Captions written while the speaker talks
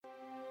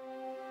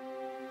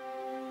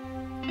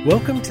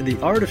Welcome to the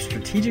Art of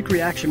Strategic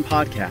Reaction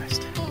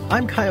podcast.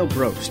 I'm Kyle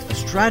Brost, a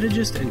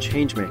strategist and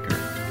changemaker.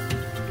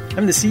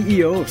 I'm the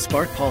CEO of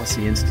Spark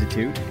Policy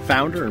Institute,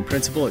 founder and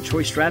principal at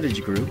Choice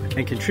Strategy Group,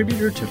 and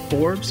contributor to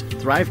Forbes,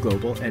 Thrive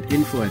Global, and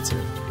Influencer.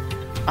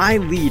 I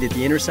lead at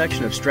the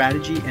intersection of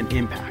strategy and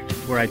impact,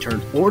 where I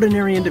turn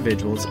ordinary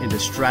individuals into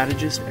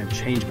strategists and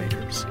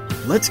changemakers.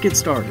 Let's get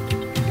started.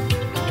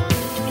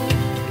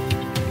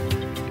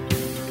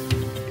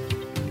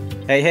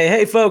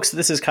 Hey, folks.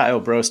 This is Kyle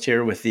Brost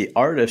here with the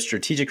Art of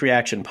Strategic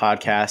Reaction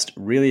podcast.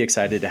 Really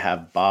excited to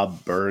have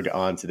Bob Burg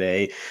on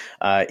today.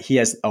 He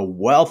has a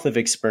wealth of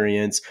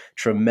experience,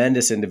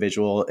 tremendous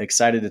individual,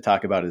 excited to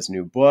talk about his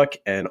new book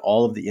and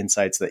all of the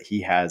insights that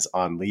he has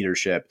on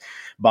leadership.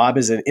 Bob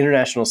is an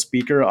international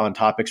speaker on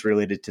topics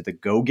related to the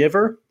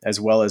go-giver,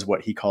 as well as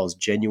what he calls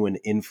genuine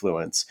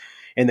influence.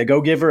 In The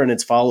Go-Giver and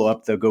its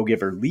follow-up, The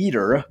Go-Giver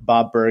Leader,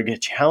 Bob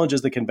Burg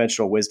challenges the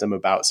conventional wisdom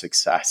about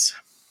success.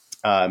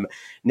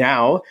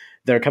 Now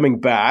they're coming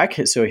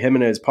back. So him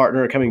and his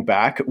partner are coming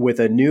back with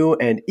a new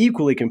and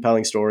equally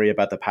compelling story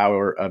about the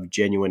power of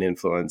genuine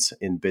influence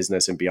in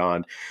business and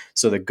beyond.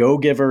 So The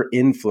Go-Giver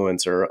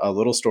Influencer, a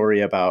little story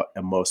about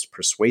a most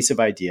persuasive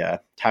idea,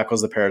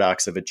 tackles the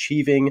paradox of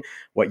achieving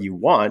what you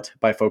want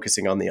by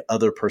focusing on the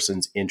other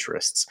person's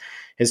interests.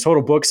 His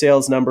total book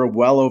sales number,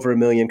 well over 1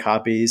 million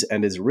copies,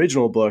 and his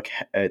original book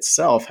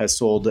itself has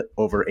sold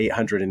over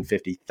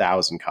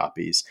 850,000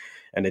 copies.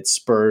 And it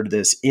spurred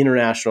this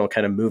international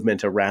kind of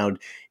movement around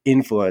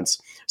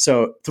influence.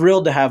 So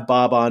thrilled to have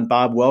Bob on.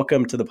 Bob,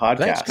 welcome to the podcast.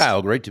 Thanks,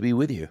 Kyle. Great to be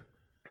with you.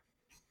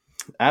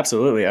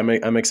 Absolutely.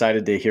 I'm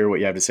excited to hear what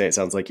you have to say. It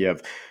sounds like you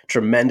have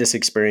tremendous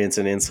experience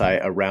and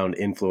insight around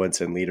influence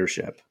and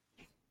leadership.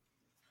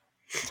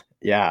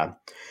 Yeah.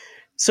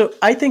 So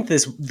I think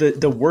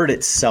the word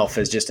itself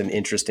is just an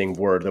interesting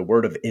word, the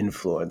word of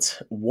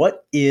influence.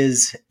 What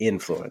is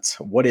influence?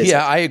 What is it?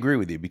 I agree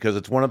with you, because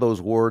it's one of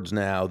those words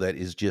now that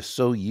is just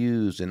so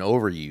used and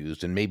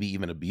overused and maybe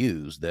even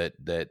abused that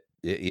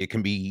it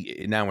can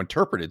be now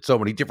interpreted so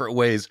many different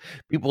ways.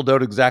 People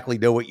don't exactly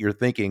know what you're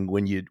thinking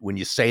when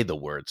you say the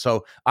word.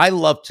 So I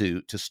love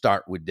to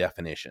start with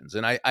definitions.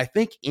 And I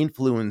think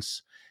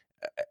influence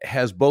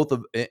has both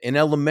an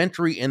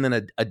elementary and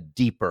then a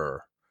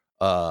deeper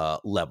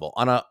level.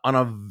 On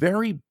a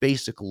very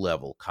basic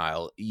level,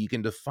 Kyle, you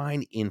can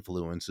define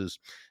influence as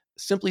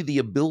simply the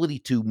ability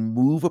to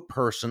move a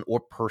person or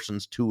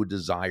persons to a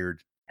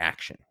desired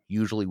action,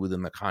 usually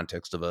within the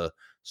context of a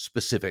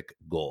specific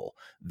goal.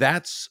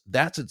 That's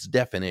its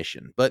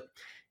definition, but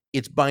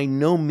it's by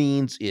no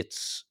means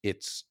its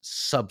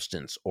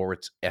substance or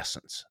its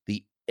essence.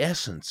 The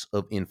essence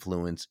of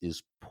influence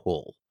is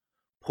pull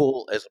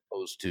as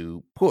opposed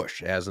to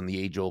push, as in the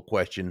age-old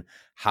question,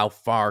 how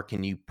far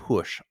can you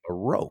push a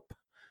rope?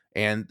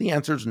 And the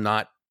answer is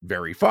not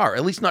very far,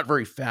 at least not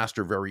very fast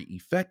or very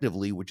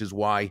effectively, which is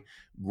why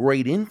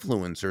great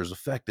influencers,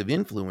 effective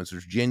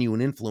influencers,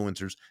 genuine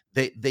influencers,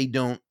 they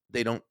don't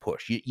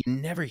push. You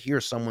never hear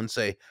someone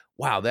say,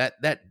 wow,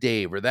 that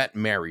Dave or that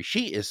Mary,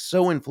 she is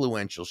so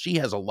influential. She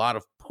has a lot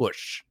of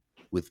push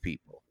with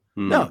people.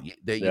 No, you'd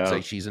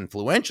say she's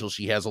influential.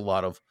 She has a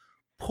lot of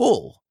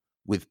pull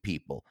with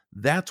people.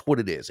 That's what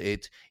it is.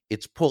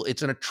 It's pull.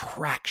 It's an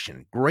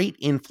attraction. Great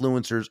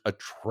influencers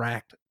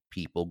attract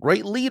people.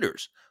 Great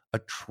leaders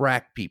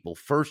attract people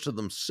first to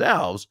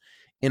themselves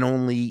and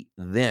only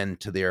then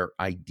to their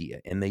idea.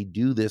 And they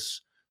do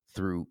this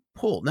through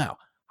pull. Now,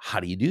 how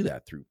do you do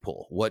that through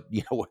pull? What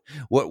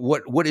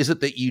is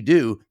it that you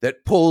do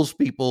that pulls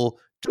people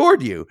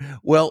toward you?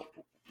 Well,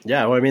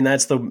 yeah, well, I mean,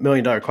 that's the $1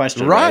 million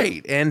question,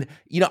 right? And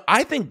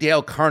I think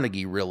Dale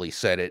Carnegie really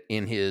said it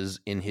in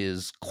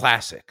his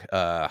classic,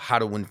 How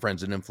to Win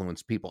Friends and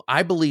Influence People.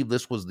 I believe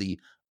this was the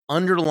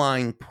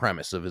underlying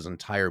premise of his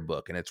entire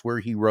book, and it's where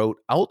he wrote,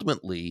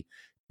 ultimately,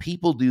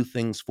 people do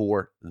things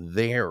for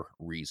their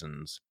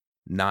reasons,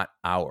 not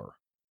our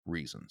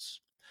reasons.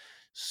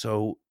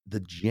 So the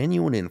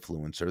genuine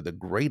influencer, the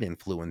great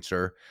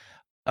influencer,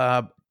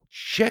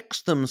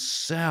 checks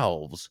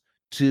themselves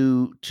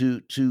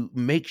to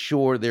make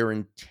sure their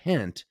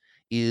intent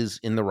is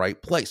in the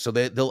right place. So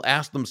they'll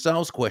ask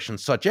themselves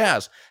questions such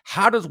as,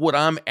 how does what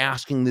I'm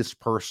asking this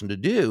person to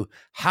do,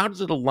 how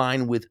does it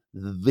align with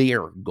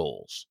their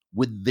goals,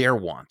 with their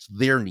wants,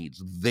 their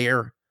needs,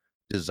 their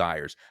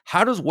desires?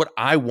 How does what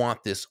I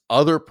want this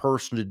other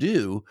person to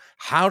do,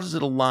 how does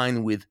it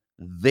align with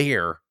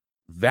their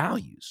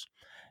values?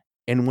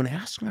 And when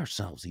asking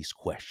ourselves these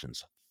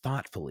questions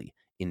thoughtfully,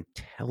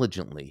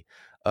 intelligently,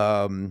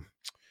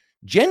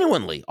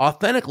 genuinely,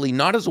 authentically,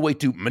 not as a way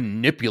to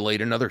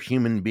manipulate another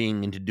human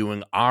being into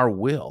doing our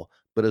will,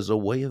 but as a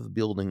way of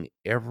building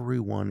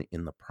everyone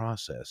in the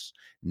process.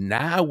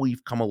 Now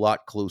we've come a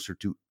lot closer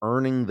to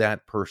earning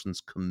that person's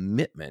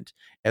commitment,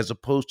 as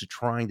opposed to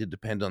trying to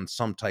depend on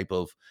some type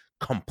of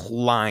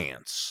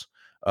compliance,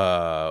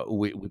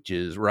 which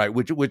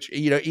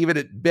even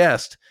at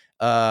best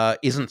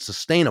isn't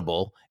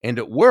sustainable, and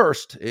at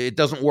worst, it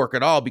doesn't work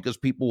at all, because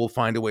people will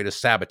find a way to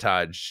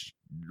sabotage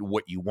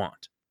what you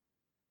want.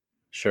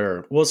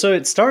 Sure. Well, so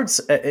it starts,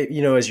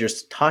 as you're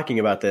talking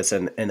about this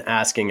and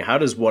asking, how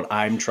does what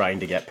I'm trying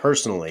to get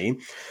personally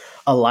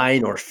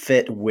align or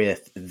fit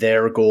with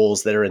their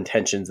goals, their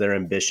intentions, their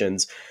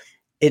ambitions?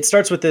 It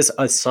starts with this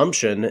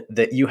assumption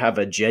that you have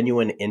a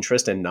genuine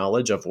interest and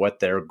knowledge of what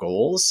their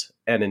goals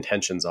and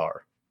intentions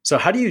are. So,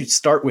 how do you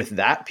start with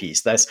that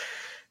piece? That's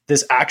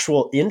this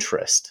actual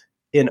interest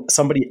in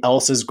somebody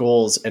else's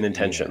goals and Yeah.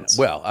 intentions.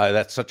 Well,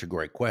 that's such a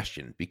great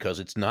question because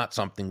it's not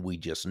something we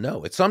just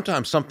know. It's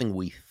sometimes something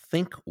we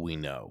think we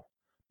know,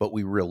 but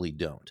we really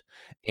don't.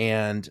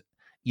 And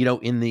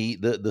in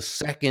the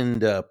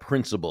second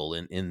principle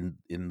in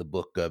the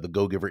book, The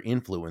Go Giver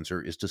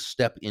Influencer, is to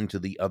step into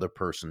the other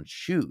person's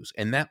shoes,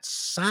 and that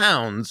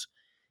sounds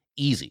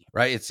easy,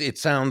 right? It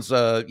sounds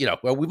well,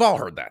 we've all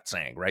heard that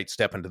saying, right?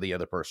 Step into the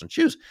other person's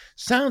shoes.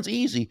 Sounds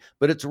easy,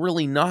 but it's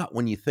really not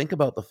when you think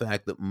about the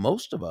fact that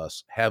most of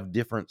us have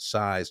different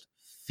sized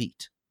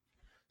feet.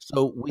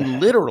 So we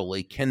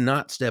literally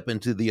cannot step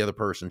into the other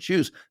person's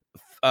shoes.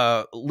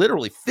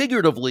 Literally,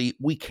 figuratively,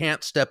 we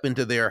can't step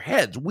into their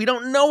heads. We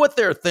don't know what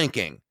they're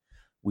thinking.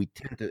 We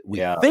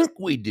Yeah. think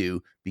we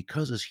do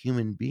because as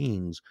human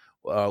beings,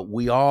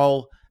 we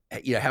all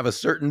have a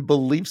certain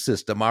belief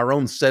system, our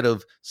own set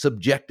of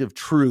subjective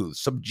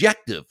truths,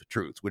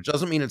 which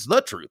doesn't mean it's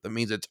the truth. It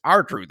means it's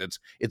our truth.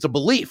 It's a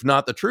belief,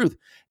 not the truth.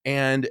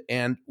 And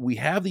we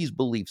have these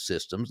belief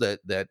systems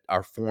that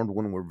are formed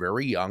when we're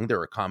very young.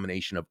 They're a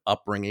combination of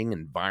upbringing,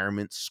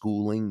 environment,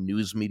 schooling,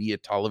 news media,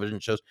 television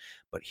shows.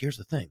 But here's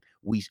the thing: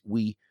 we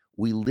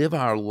live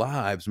our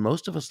lives.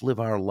 Most of us live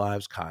our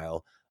lives,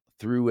 Kyle,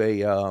 through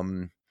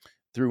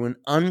through an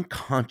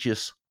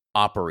unconscious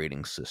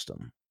operating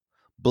system,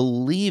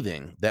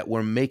 believing that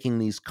we're making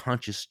these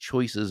conscious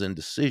choices and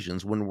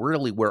decisions when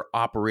really we're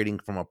operating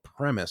from a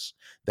premise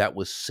that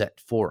was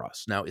set for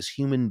us. Now, as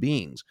human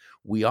beings,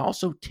 we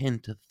also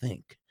tend to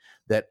think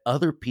that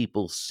other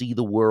people see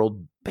the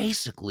world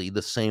basically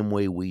the same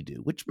way we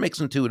do, which makes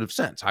intuitive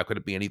sense. How could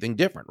it be anything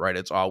different, right?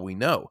 It's all we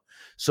know.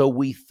 So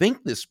we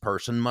think this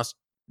person must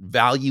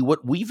value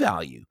what we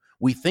value.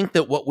 We think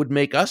that what would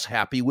make us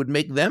happy would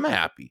make them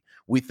happy.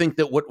 We think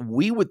that what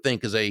we would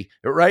think is a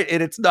right,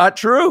 and it's not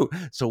true.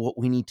 So what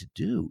we need to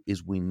do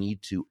is we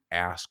need to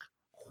ask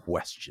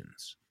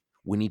questions.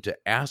 We need to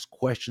ask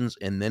questions,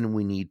 and then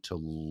we need to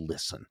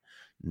listen.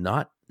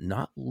 Not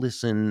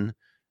listen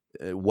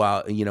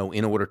while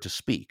in order to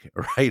speak,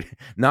 right?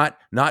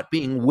 Not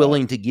being Yeah.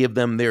 willing to give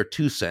them their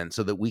 2 cents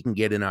so that we can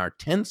get in our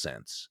 10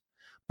 cents,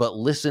 but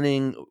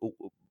listening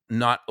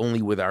not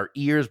only with our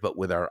ears but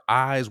with our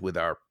eyes, with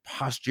our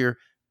posture,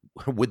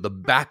 with the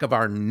back of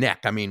our neck.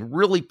 I mean,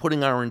 really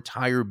putting our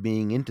entire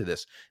being into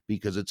this,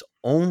 because it's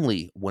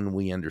only when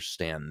we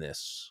understand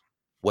this,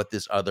 what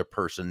this other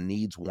person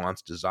needs,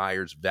 wants,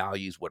 desires,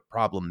 values, what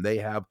problem they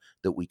have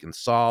that we can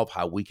solve,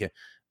 how we can.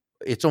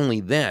 It's only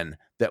then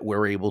that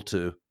we're able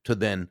to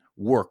then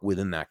work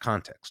within that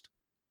context.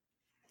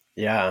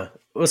 Yeah.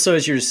 Well, so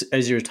as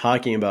you're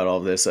talking about all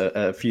this,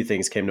 a few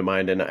things came to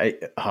mind, and I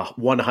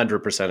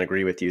 100%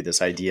 agree with you.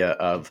 This idea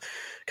of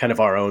kind of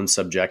our own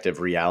subjective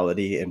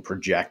reality and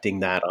projecting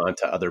that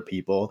onto other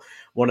people.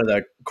 One of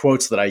the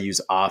quotes that I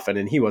use often,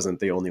 and he wasn't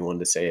the only one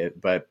to say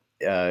it, but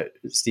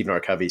Stephen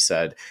R. Covey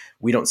said,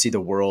 "We don't see the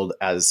world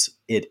as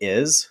it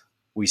is;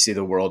 we see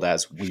the world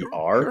as we Sure,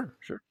 are." sure,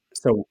 sure.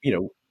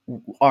 So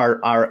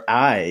our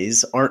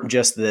eyes aren't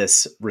just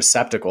this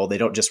receptacle. They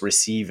don't just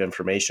receive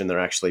information. They're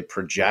actually Right.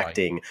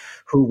 projecting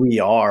who we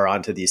are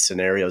onto these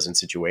scenarios and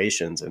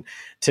situations. And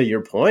to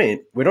your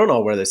point, we don't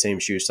all wear the same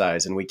shoe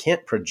size, and we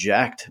can't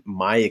project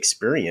my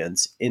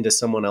experience into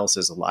someone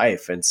else's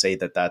life and say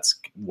that that's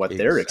what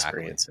their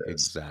Exactly. experience is.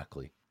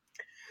 Exactly.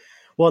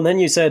 Well, and then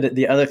you said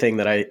the other thing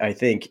that I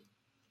think,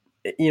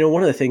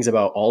 one of the things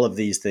about all of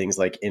these things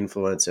like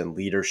influence and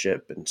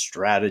leadership and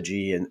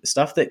strategy and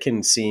stuff that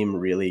can seem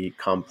really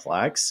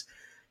complex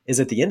is,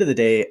 at the end of the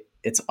day,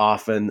 it's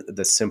often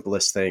the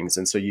simplest things.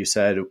 And so you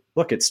said,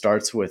 look, it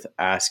starts with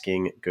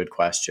asking good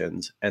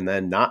questions and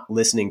then not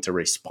listening to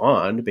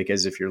respond,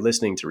 because if you're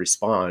listening to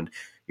respond,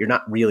 you're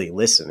not really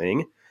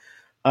listening.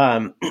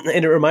 And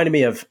it reminded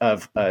me of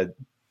a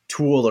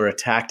tool or a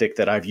tactic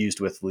that I've used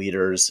with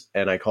leaders,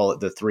 and I call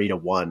it the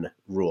 3-to-1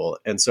 rule.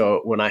 And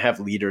so when I have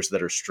leaders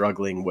that are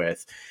struggling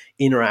with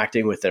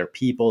interacting with their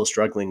people,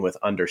 struggling with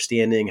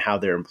understanding how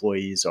their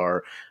employees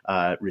are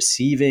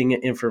receiving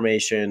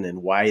information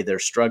and why they're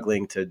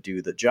struggling to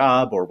do the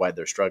job or why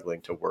they're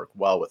struggling to work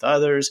well with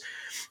others,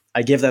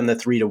 I give them the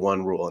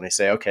 3-to-1 rule. And I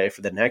say, okay,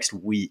 for the next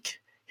week,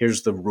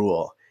 here's the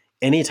rule.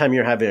 Anytime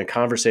you're having a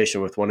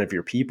conversation with one of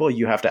your people,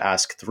 you have to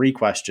ask 3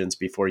 questions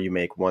before you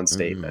make one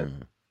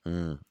statement. Mm,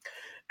 mm.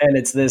 And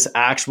it's this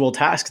actual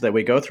task that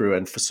we go through.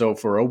 And so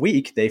for a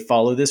week, they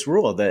follow this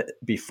rule that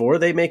before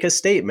they make a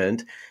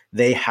statement,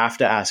 they have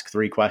to ask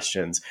 3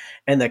 questions.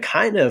 And the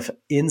kind of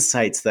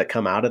insights that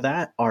come out of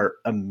that are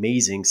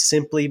amazing,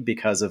 simply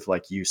because of,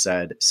 like you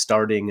said,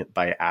 starting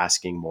by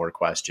asking more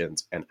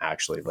questions and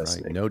actually Right.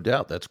 listening. No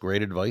doubt. That's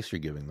great advice you're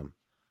giving them.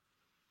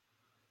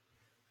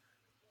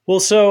 Well,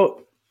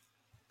 so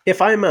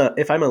if I'm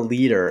a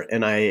leader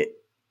and I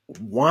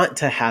want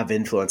to have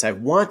influence. I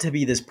want to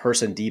be this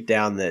person deep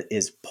down that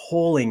is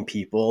pulling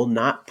people,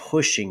 not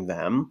pushing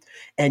them.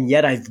 And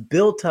yet I've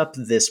built up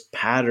this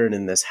pattern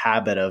and this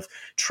habit of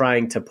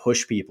trying to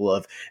push people,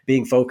 of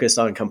being focused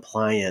on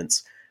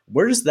compliance.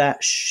 Where does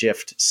that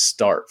shift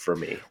start for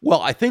me?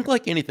 Well, I think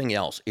like anything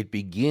else, it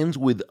begins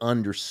with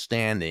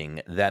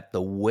understanding that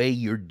the way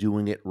you're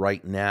doing it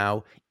right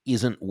now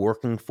isn't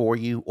working for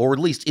you, or at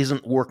least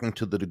isn't working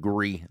to the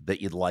degree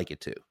that you'd like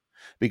it to.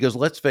 Because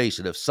let's face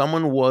it, if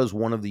someone was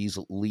one of these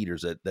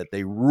leaders that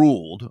they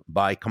ruled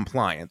by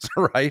compliance,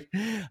 right?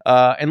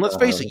 And let's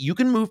face Uh, it, you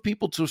can move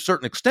people to a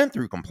certain extent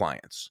through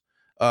compliance.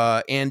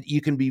 And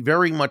you can be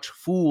very much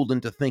fooled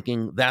into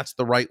thinking that's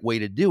the right way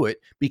to do it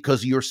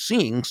because you're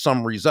seeing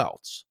some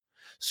results.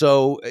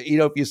 So,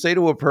 if you say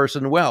to a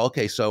person, well,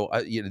 okay, so,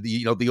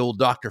 the old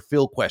Dr.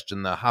 Phil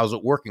question, the how's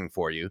it working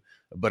for you?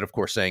 But of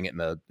course, saying it in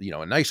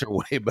a nicer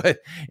way.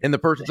 And the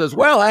person says,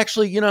 well,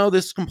 actually,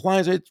 this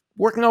compliance, it's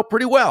working out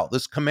pretty well.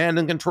 This command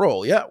and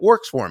control. Yeah, it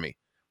works for me.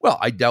 Well,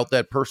 I doubt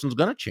that person's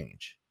going to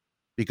change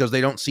because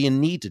they don't see a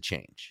need to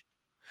change.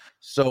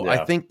 So I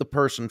yeah. think the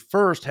person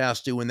first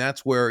has to, and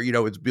that's where,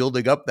 it's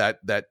building up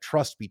that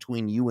trust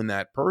between you and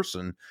that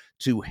person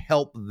to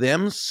help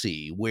them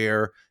see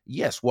where,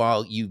 yes,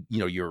 while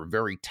you're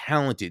very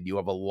talented, you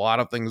have a lot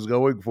of things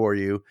going for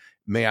you.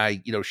 May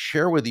I,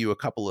 share with you a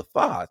couple of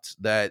thoughts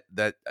that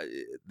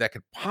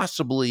could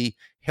possibly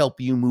help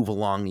you move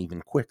along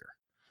even quicker.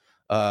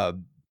 Uh,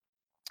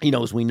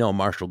 as we know,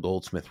 Marshall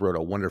Goldsmith wrote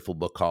a wonderful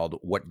book called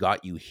What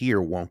Got You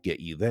Here Won't Get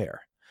You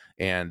There.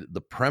 And the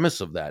premise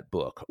of that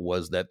book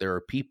was that there are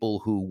people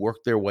who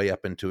work their way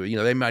up into,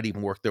 they might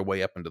even work their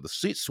way up into the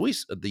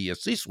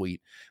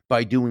C-suite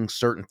by doing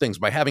certain things,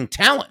 by having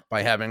talent,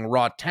 by having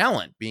raw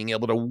talent, being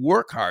able to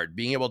work hard,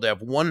 being able to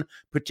have one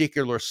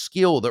particular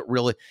skill that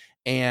really,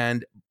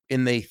 and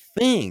they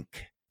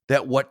think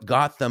that what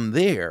got them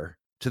there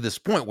to this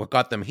point, what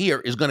got them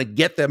here is going to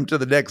get them to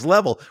the next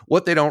level.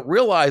 What they don't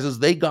realize is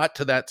they got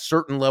to that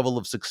certain level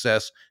of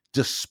success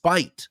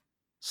despite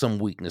some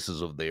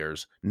weaknesses of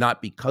theirs, not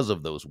because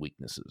of those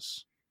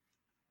weaknesses.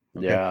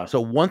 Okay. Yeah.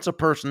 So once a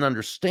person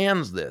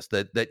understands this,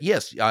 that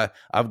yes,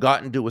 I've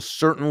gotten to a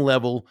certain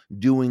level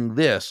doing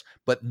this,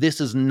 but this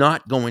is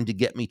not going to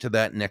get me to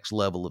that next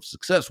level of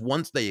success.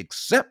 Once they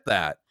accept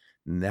that,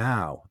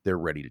 now they're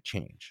ready to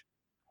change.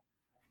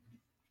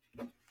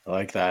 I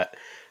like that.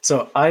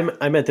 So I'm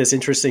at this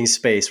interesting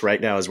space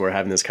right now as we're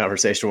having this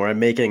conversation where I'm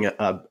making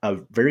a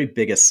very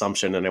big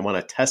assumption, and I want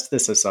to test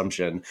this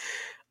assumption.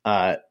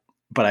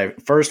 But I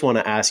first want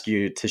to ask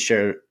you to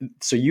share.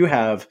 So you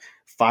have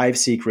 5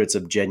 secrets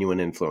of genuine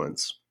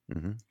influence.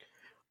 Mm-hmm.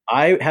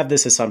 I have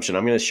this assumption.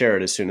 I'm going to share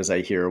it as soon as I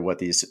hear what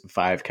these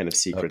 5 kind of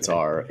secrets Okay.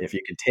 are. If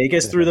you can take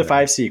us through the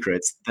 5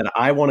 secrets, then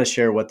I want to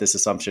share what this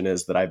assumption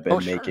is that I've been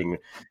Sure. making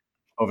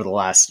over the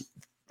last,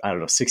 I don't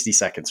know, 60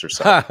 seconds or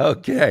so.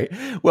 Okay.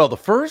 Well, the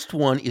first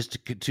one is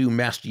to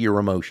master your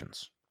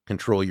emotions,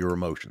 control your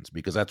emotions,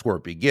 because that's where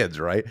it begins,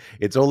 right?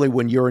 It's only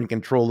when you're in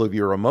control of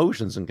your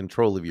emotions and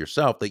control of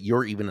yourself that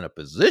you're even in a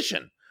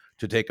position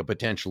to take a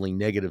potentially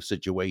negative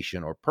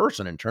situation or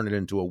person and turn it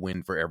into a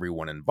win for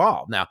everyone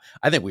involved. Now,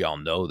 I think we all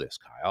know this,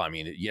 Kyle. I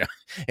mean,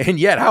 and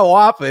yet how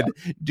often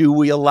do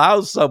we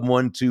allow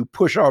someone to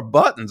push our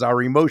buttons,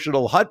 our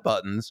emotional hut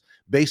buttons,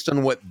 based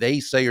on what they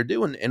say or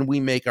do, and we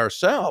make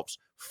ourselves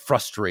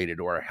frustrated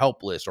or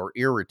helpless or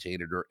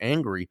irritated or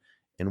angry,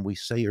 and we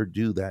say or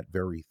do that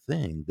very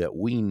thing that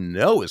we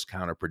know is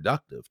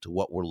counterproductive to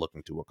what we're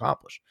looking to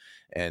accomplish.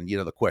 And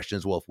the question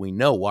is, well, if we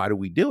know, why do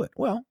we do it?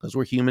 Well, because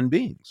we're human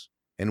beings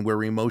and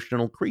we're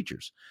emotional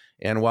creatures.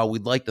 And while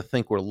we'd like to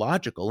think we're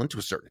logical, and to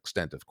a certain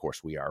extent, of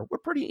course we are, we're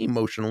pretty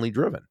emotionally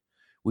driven.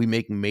 We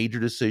make major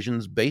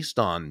decisions based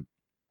on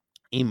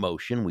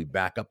emotion. We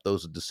back up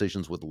those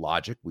decisions with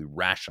logic. We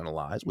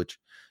rationalize, which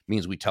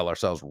means we tell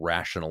ourselves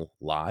rational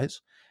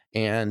lies.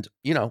 And,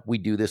 we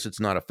do this, it's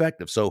not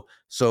effective. So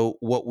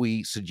what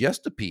we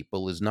suggest to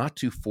people is not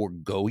to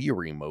forego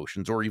your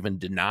emotions or even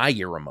deny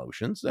your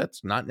emotions.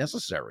 That's not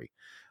necessary.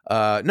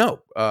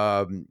 No,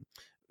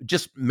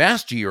 just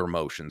master your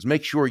emotions.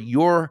 Make sure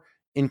you're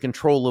in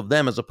control of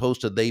them as opposed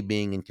to they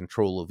being in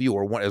control of you.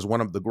 Or as one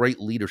of the great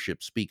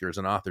leadership speakers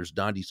and authors,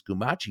 Dandi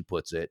Scumaci,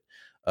 puts it,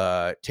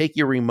 take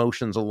your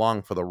emotions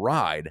along for the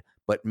ride,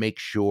 but make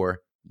sure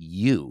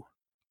you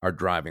are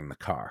driving the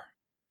car.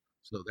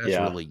 So that's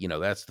Yeah. really,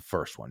 that's the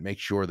first one. Make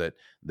sure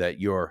that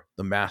you're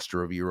the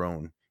master of your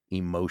own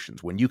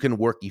emotions. When you can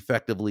work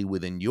effectively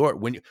within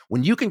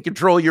when you can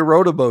control your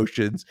own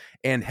emotions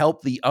and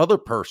help the other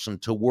person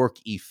to work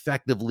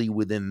effectively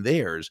within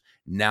theirs,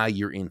 now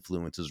your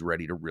influence is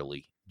ready to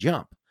really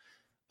jump.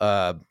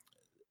 Uh,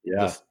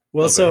 Yeah.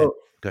 Well, Go ahead. so,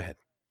 Go ahead.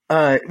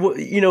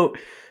 well,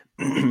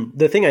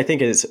 the thing I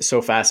think is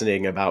so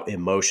fascinating about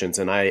emotions,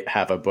 and I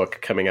have a book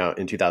coming out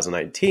in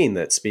 2019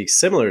 that speaks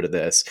similar to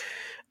this,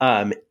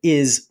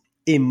 is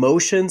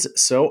emotions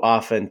so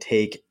often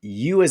take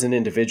you as an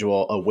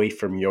individual away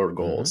from your Mm-hmm.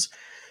 goals.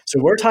 So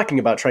we're talking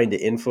about trying to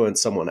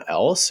influence someone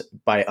else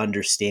by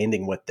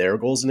understanding what their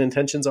goals and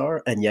intentions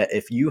are. And yet,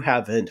 if you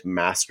haven't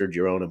mastered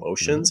your own Mhm.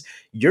 emotions,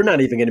 you're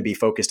not even going to be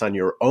focused on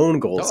your own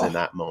goals in Oh,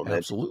 that moment.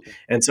 absolutely.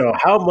 And so,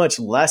 how much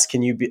less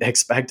can you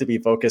expect to be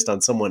focused on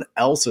someone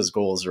else's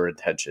goals or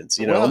intentions?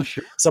 Well,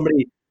 sure.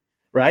 Somebody,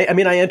 right? I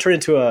mean, I enter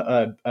into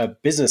a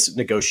business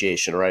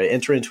negotiation, or I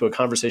enter into a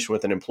conversation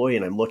with an employee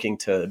and I'm looking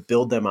to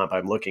build them up.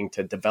 I'm looking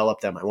to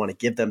develop them. I want to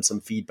give them some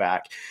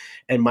feedback.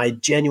 And my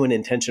genuine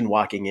intention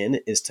walking in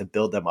is to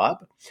build them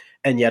up.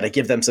 And yet I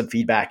give them some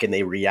feedback and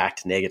they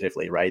react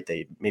negatively, right?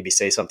 They maybe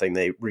say something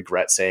they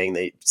regret saying,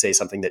 they say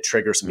something that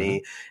triggers Mhm.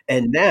 me.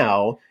 And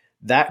now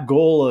that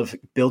goal of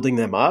building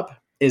them up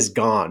is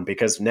gone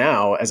because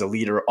now as a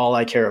leader all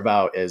I care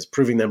about is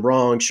proving them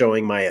wrong,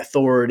 showing my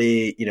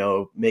authority,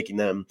 making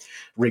them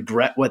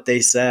regret what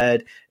they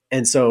said.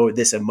 And so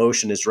this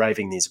emotion is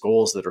driving these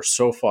goals that are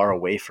so far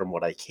away from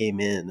what I came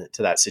in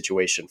to that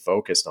situation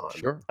focused on.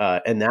 Sure.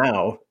 And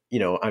now,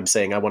 I'm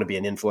saying I want to be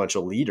an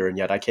influential leader, and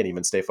yet I can't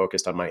even stay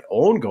focused on my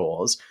own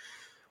goals.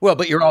 Well,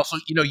 but you're also,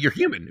 you're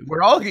human.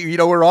 We're all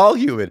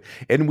human,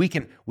 and we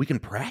can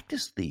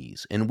practice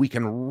these, and we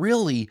can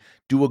really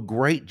do a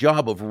great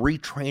job of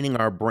retraining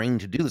our brain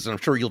to do this. And I'm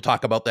sure you'll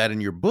talk about that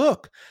in your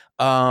book.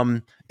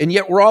 And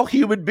yet we're all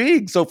human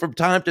beings, so from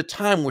time to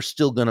time we're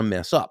still going to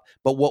mess up.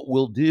 But what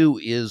we'll do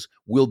is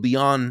we'll be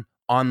on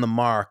the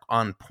mark,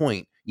 on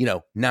point,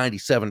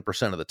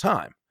 97% of the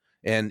time,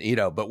 and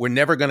but we're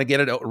never going to get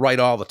it right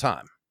all the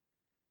time.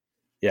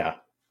 Yeah,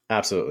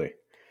 absolutely.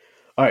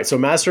 All right. So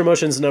master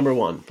emotions number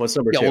one. What's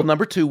number Yeah, well, two?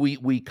 number 2,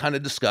 we kinda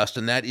discussed,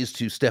 and that is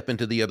to step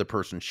into the other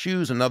person's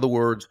shoes. In other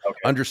words, Okay.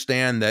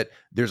 understand that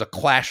there's a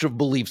clash of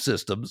belief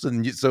systems,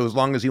 and so as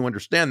long as you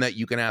understand that,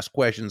 you can ask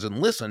questions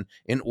and listen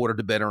in order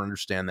to better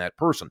understand that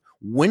person.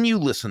 When you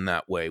listen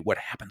that way, what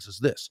happens is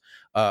this: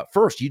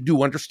 first, you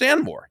do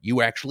understand more.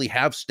 You actually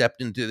have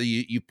stepped into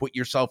you put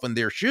yourself in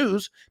their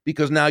shoes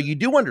because now you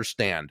do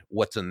understand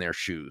what's in their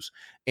shoes,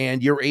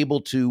 and you're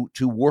able to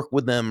work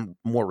with them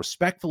more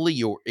respectfully.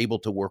 You're able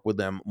to work with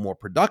them more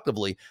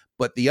productively,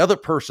 but the other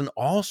person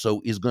also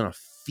is going to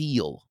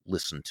feel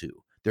listened to.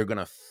 They're going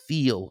to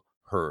feel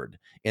heard,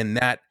 and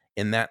that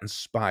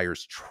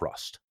inspires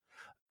trust.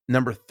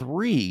 Number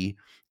 3,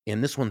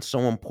 and this one's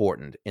so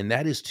important, and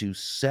that is to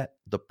set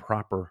the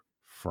proper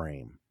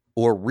frame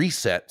or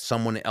reset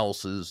someone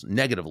else's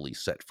negatively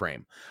set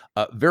frame.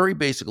 Very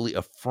basically,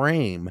 a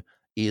frame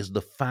is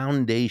the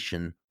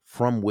foundation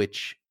from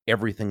which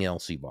everything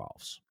else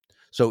evolves.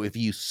 So if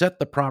you set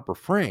the proper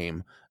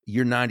frame,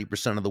 you're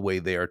 90% of the way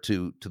there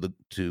to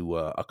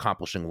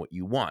accomplishing what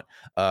you want.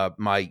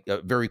 My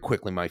Very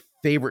quickly, my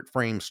favorite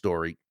frame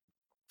story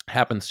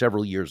happened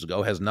several years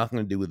ago, has nothing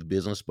to do with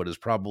business, but is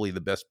probably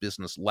the best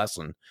business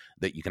lesson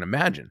that you can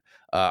imagine.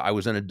 I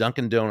was in a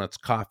Dunkin' Donuts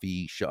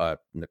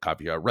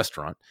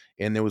restaurant,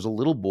 and there was a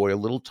little boy, a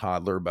little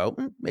toddler, about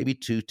maybe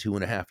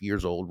 2.5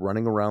 years old,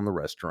 running around the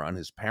restaurant.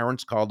 His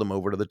parents called him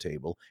over to the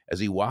table.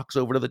 As he walks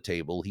over to the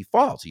table, he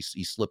falls.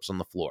 He slips on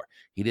the floor.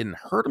 He didn't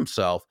hurt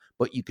himself,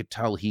 but you could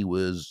tell he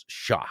was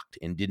shocked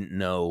and didn't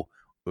know,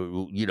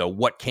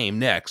 what came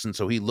next. And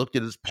so he looked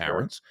at his Sure.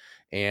 parents,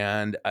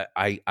 and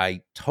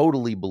I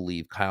totally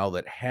believe, Kyle,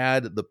 that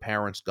had the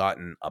parents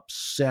gotten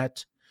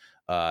upset,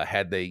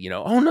 had they,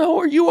 oh no,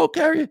 are you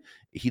okay?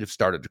 He'd have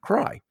started to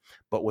cry.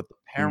 But what the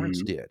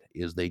parents Mhm. did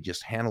is they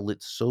just handled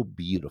it so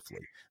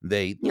beautifully.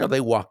 They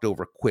walked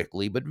over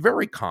quickly, but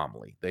very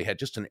calmly. They had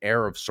just an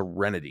air of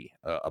serenity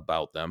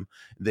about them.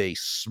 They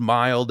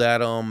smiled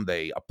at him.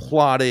 They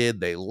applauded.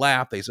 They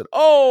laughed. They said,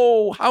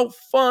 "Oh, how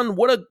fun.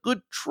 What a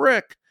good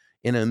trick."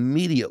 And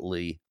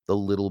immediately the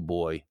little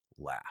boy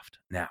laughed.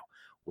 Now,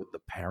 what the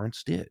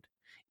parents did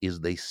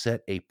is they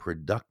set a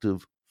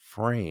productive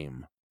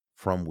frame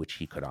from which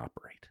he could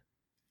operate.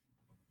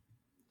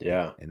 Yeah,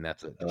 Yeah, and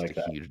that's I just like a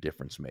that. huge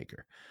difference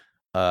maker.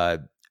 Uh,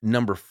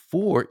 Number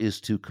 4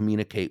 is to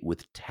communicate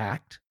with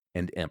tact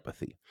and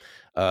empathy.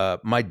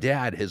 My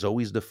dad has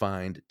always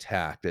defined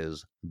tact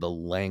as the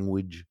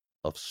language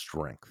of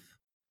strength.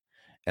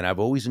 And I've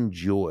always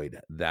enjoyed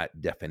that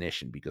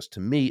definition because to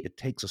me, it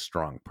takes a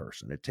strong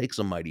person. It takes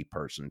a mighty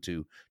person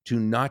to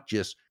not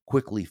just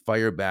quickly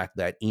fire back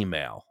that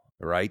email,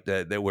 right?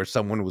 That where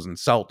someone was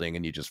insulting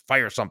and you just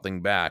fire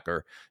something back,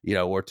 or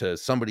to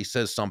somebody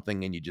says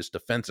something and you just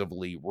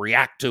defensively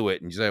react to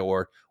it and you say,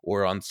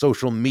 or on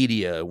social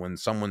media when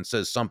someone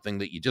says something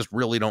that you just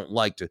really don't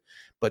like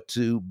but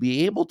to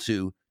be able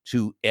to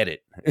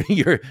edit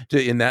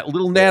in that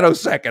little Yeah.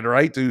 nanosecond,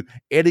 right? To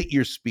edit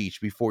your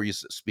speech before you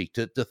speak,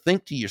 to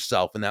think to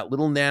yourself in that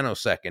little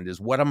nanosecond, is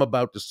what I'm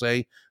about to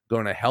say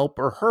going to help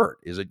or hurt?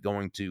 Is it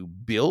going to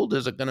build?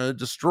 Is it going to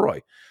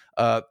destroy?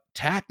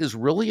 Tact is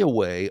really a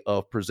way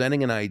of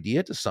presenting an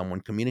idea to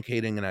someone,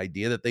 communicating an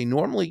idea that they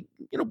normally,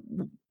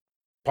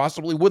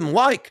 possibly wouldn't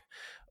like,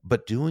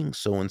 but doing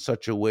so in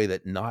such a way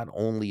that not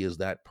only is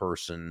that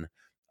person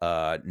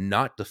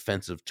not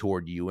defensive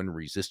toward you and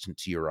resistant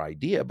to your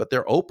idea, but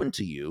they're open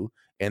to you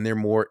and they're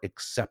more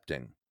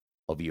accepting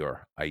of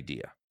your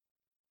idea.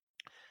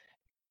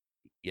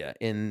 Yeah,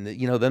 and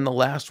then the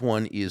last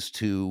one is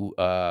to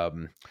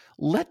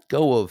let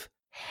go of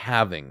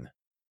having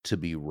to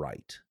be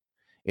right.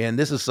 And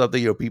this is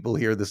something, people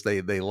hear this,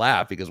 they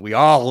laugh because we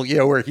all,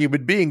 we're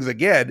human beings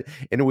again,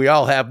 and we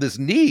all have this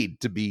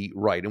need to be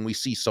right. And we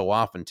see so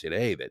often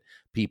today that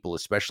people,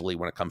 especially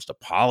when it comes to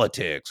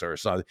politics or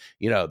something,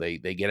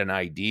 they get an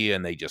idea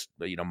and they just,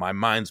 my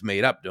mind's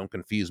made up. Don't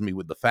confuse me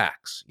with the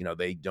facts.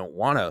 They don't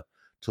want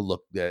to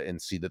look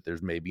and see that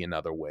there's maybe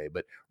another way.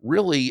 But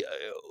really,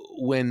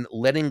 when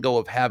letting go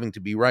of having to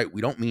be right,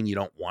 we don't mean you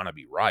don't want to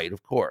be right.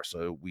 Of course,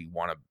 we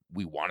want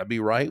to be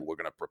right. We're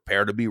going to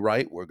prepare to be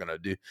right. We're going to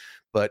do,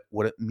 but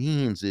what it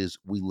means is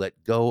we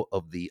let go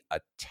of the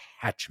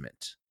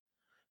attachment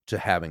to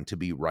having to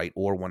be right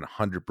or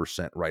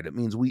 100% right. It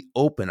means we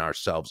open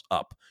ourselves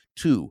up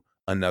to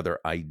another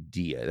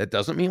idea. That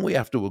doesn't mean we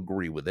have to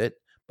agree with it,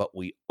 but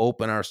we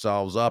open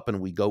ourselves up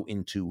and we go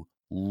into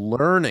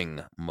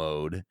learning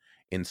mode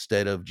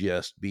instead of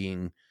just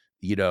being,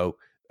 you know,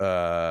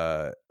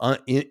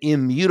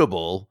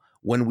 immutable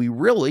when we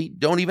really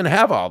don't even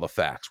have all the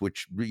facts,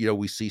 which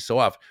we see so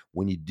often.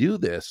 When you do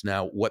this,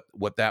 now what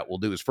that will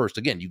do is, first,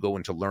 again, you go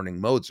into learning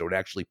mode, so it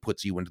actually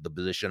puts you into the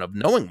position of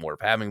knowing more,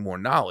 of having more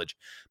knowledge.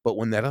 But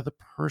when that other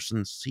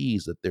person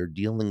sees that they're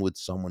dealing with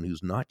someone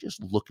who's not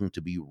just looking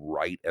to be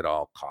right at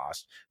all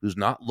costs, who's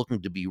not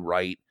looking to be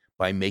right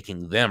by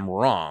making them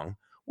wrong,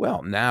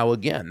 well, now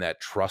again,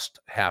 that trust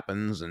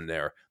happens, and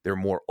they're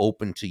more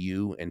open to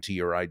you and to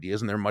your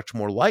ideas, and they're much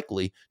more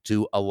likely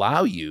to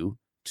allow you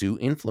to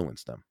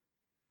influence them.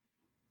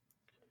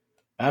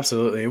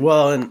 Absolutely.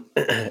 Well, and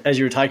as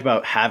you were talking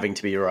about having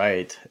to be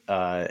right,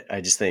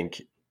 I just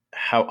think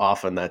how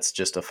often that's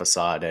just a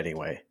facade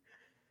anyway.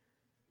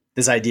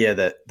 This idea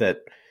that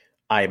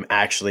I'm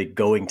actually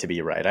going to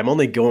be right. I'm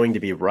only going to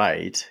be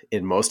right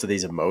in most of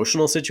these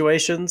emotional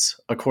situations,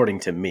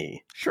 according to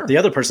me. Sure. The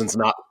other person's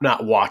not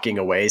walking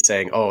away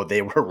saying, "Oh,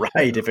 they were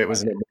right," if it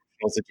was an Right.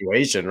 emotional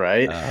situation,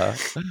 right?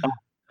 Uh-huh.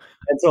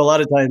 And so a lot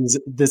of times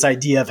this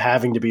idea of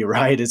having to be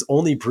right is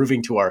only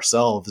proving to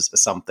ourselves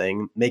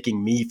something,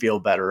 making me feel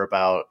better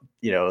about,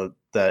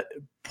 the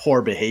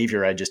poor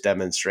behavior I just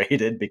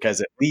demonstrated because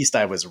at least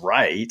I was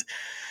right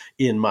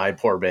in my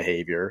poor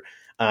behavior,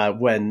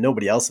 when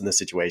nobody else in the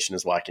situation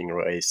is walking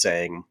away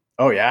saying,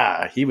 "Oh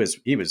yeah, he was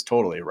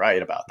totally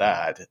right about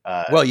that."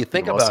 Well, you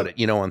think Most of about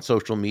it, on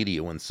social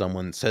media, when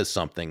someone says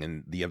something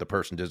and the other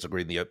person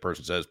disagrees, and the other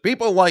person says,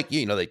 "People like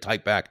you," they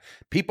type back,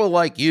 "People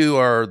like you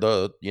are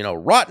the,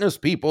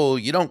 rottenest people.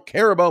 You don't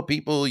care about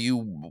people. You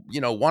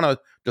want to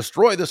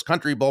destroy this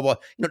country, blah, blah."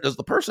 Does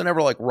the person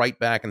ever like write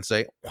back and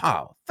say,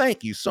 "Wow,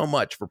 thank you so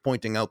much for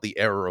pointing out the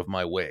error of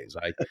my ways.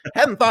 I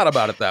hadn't thought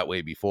about it that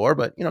way before,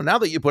 but, now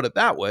that you put it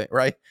that way,"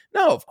 right?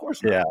 No, of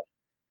course not. yeah,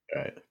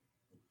 right,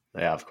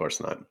 yeah, of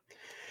course not.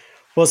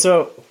 Well,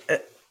 so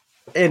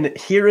in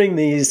hearing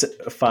these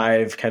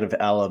five kind of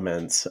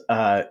elements,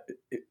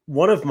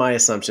 one of my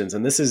assumptions,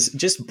 and this is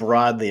just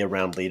broadly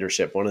around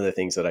leadership, one of the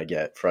things that I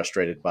get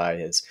frustrated by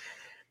is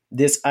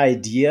this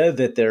idea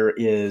that there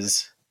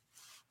is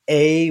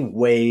a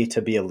way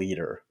to be a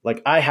leader.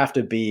 Like I have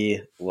to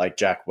be like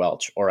Jack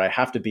Welch, or I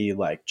have to be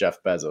like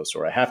Jeff Bezos,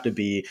 or I have to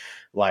be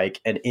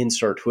like an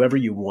insert, whoever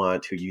you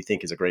want, who you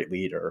think is a great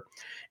leader.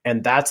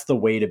 And that's the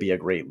way to be a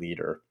great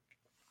leader.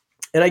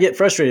 And I get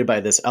frustrated by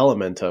this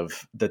element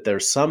of that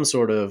there's some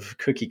sort of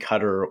cookie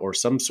cutter or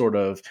some sort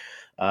of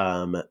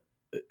um,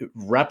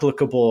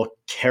 replicable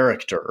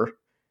character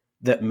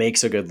that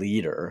makes a good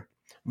leader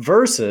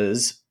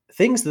versus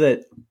things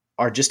that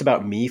are just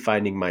about me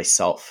finding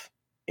myself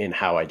in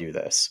how I do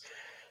this.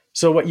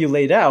 So, what you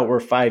laid out were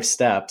five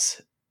steps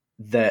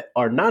that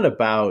are not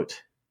about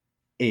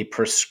a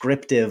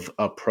prescriptive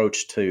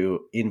approach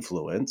to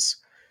influence,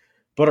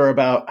 but are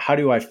about how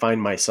do I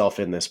find myself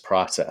in this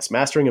process.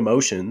 Mastering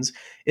emotions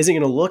isn't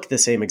going to look the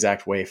same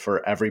exact way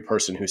for every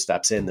person who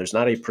steps in. There's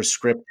not a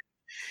prescriptive,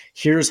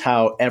 here's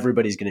how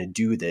everybody's going to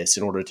do this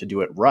in order to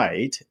do it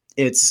right.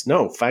 It's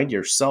no, find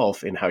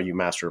yourself in how you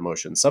master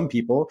emotions. Some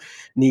people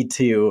need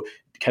to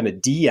kind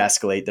of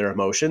de-escalate their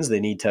emotions. They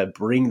need to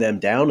bring them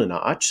down a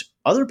notch.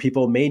 Other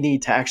people may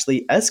need to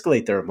actually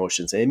escalate their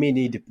emotions. They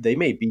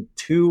may be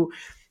too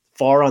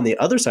far on the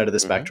other side of the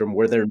Mhm. spectrum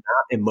where they're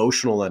not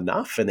emotional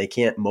enough and they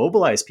can't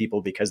mobilize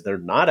people because they're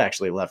not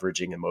actually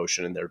leveraging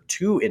emotion and they're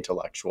too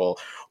intellectual,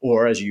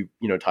 or as you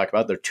talk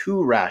about, they're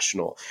too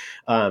rational,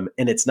 and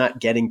it's not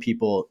getting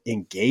people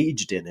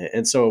engaged in it.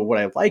 And so what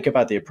I like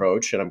about the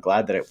approach, and I'm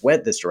glad that it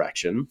went this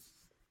direction,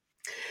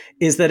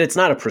 is that it's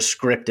not a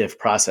prescriptive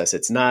process.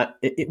 It's not,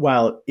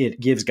 while it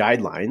gives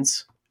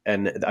guidelines,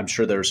 and I'm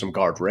sure there are some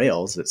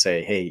guardrails that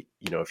say, hey,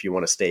 if you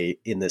want to stay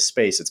in this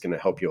space, it's going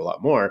to help you a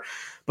lot more.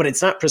 But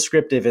it's not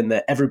prescriptive in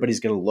that everybody's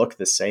going to look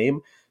the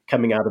same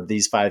coming out of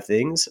these five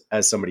things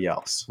as somebody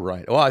else.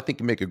 Right. Well, I think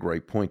you make a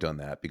great point on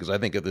that, because I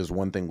think if there's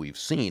one thing we've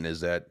seen is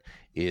that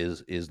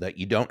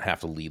you don't have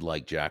to lead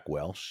like Jack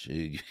Welch.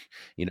 You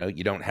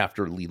don't have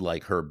to lead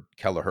like Herb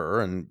Kelleher,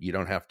 and you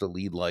don't have to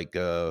lead like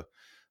uh,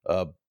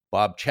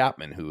 Bob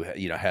Chapman, who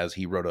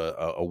he wrote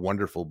a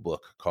wonderful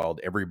book called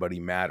Everybody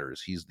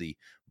Matters. He's the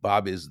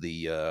Bob is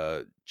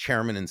the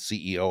chairman and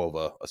CEO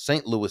of a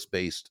St.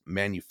 Louis-based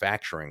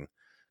manufacturing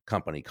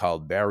company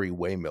called Barry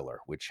Waymiller,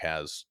 which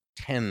has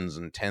tens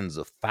and tens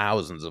of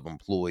thousands of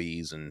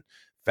employees and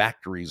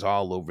factories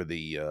all over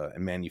the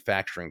and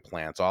manufacturing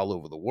plants all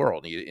over the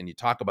world. And you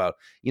talk about,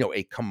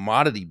 a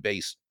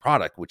commodity-based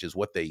product, which is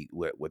what they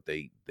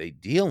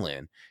deal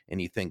in,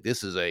 and you think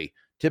this is a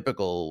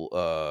typical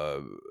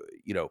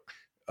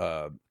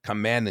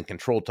command and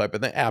control type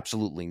of thing.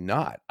 Absolutely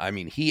not. I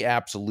mean, he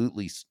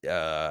absolutely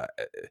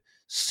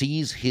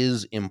sees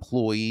his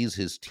employees,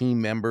 his team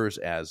members,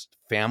 as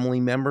family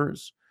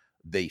members.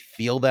 They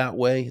feel that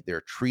way.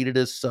 They're treated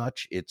as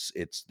such. It's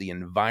the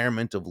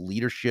environment of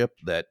leadership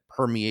that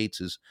permeates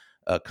his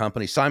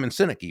company. Simon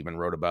Sinek even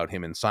wrote about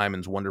him in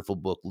Simon's wonderful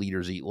book,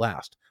 Leaders Eat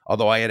Last.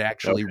 Although I had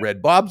actually Okay.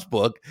 read Bob's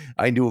book,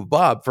 I knew of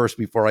Bob first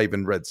before I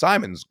even read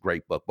Simon's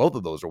great book. Both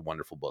of those are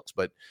wonderful books.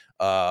 But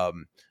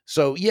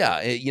so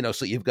yeah,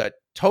 so you've got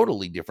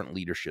totally different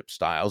leadership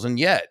styles, and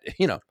yet,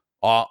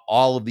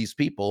 all of these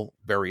people,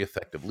 very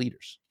effective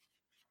leaders.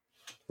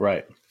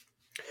 Right.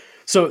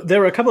 So there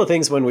were a couple of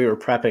things when we were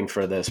prepping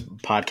for this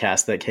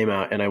podcast that came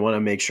out, and I want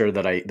to make sure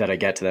that I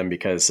get to them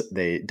because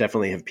they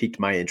definitely have piqued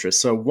my interest.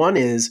 So one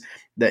is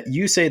that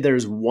you say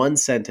there's one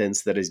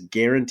sentence that is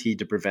guaranteed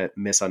to prevent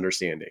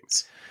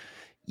misunderstandings.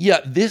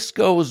 Yeah, this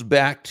goes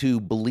back to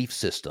belief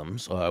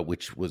systems,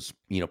 which was,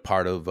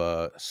 part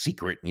of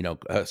secret,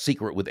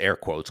 secret with air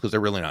quotes, because they're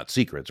really not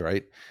secrets,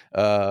 right?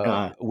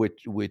 Uh,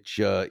 Which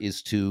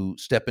is to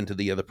step into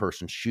the other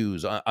person's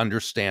shoes,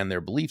 understand their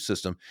belief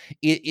system.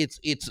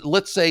 It's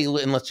let's say,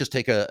 and let's just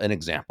take an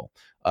example.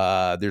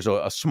 There's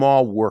a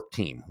small work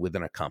team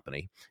within a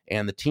company,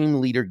 and the team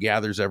leader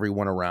gathers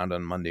everyone around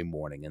on Monday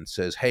morning and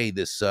says, "Hey,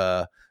 this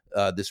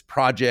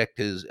project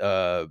is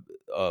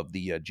of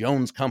the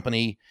Jones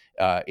Company.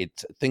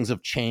 Things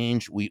have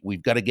changed.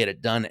 We've got to get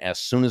it done as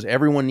soon as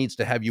everyone needs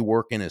to have you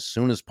working as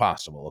soon as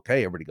possible."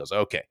 Okay, everybody goes,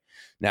 okay.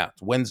 Now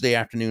it's Wednesday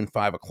afternoon,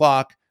 5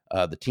 o'clock.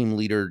 The team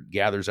leader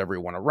gathers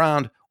everyone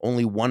around.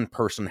 Only one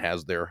person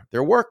has their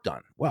work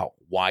done. Well,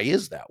 why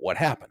is that? What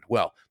happened?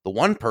 Well, the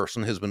one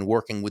person has been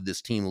working with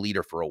this team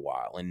leader for a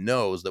while and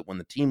knows that when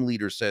the team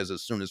leader says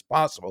as soon as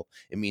possible,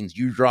 it means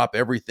you drop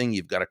everything.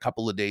 You've got a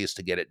couple of days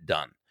to get it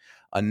done.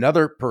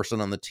 Another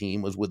person on the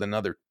team was with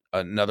another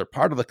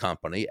part of the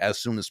company. As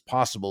soon as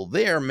possible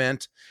there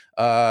meant,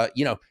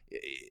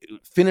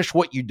 finish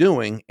what you're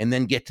doing and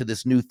then get to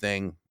this new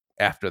thing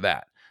after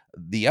that.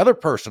 The other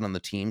person on the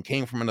team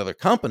came from another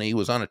company,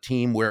 was on a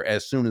team where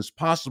as soon as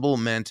possible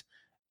meant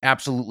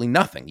absolutely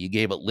nothing. You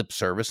gave it lip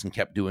service and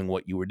kept doing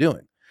what you were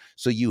doing.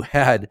 So you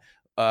had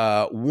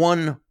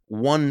one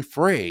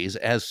phrase,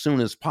 as soon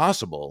as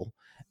possible,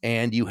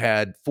 and you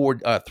had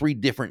three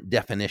different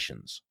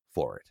definitions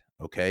for it.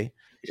 Okay.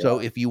 So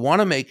yeah. if you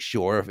want to make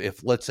sure,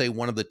 if let's say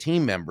one of the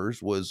team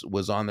members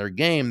was on their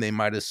game, they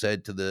might have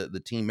said to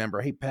the team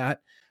member, "Hey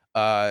Pat,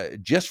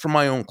 just for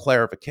my own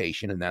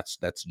clarification," and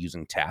that's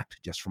using tact,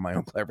 just for my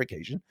own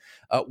clarification.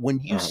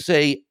 When you Uh,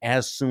 say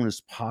as soon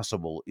as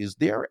possible, is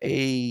there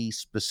a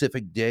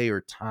specific day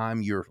or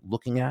time you're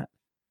looking at?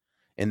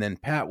 And then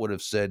Pat would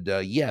have said,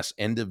 yes,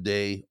 end of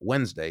day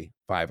Wednesday,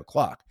 5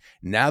 o'clock.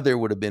 Now there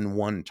would have been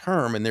one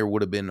term and there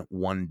would have been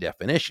one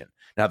definition.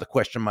 Now the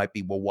question might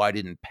be, well, why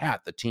didn't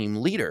Pat, the team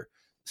leader,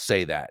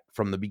 say that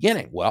from the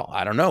beginning? Well,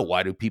 I don't know.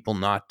 Why do people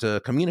not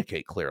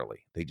communicate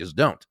clearly? They just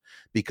don't,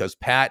 because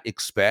Pat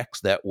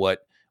expects that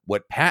what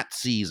Pat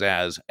sees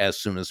as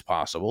soon as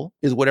possible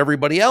is what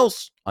everybody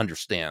else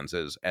understands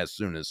as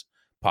soon as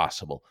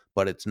possible,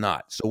 but it's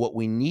not. So what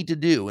we need to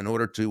do in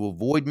order to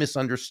avoid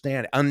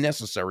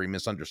unnecessary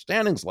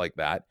misunderstandings like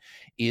that,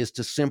 is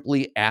to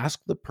simply ask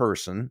the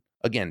person,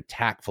 again,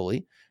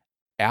 tactfully,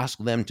 ask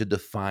them to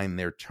define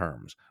their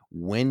terms.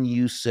 When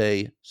you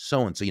say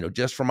so and so,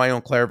 just for my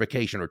own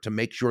clarification, or to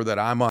make sure that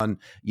I'm on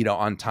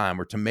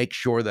time, or to make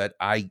sure that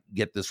I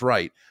get this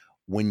right.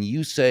 When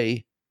you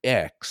say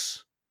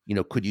X,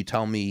 could you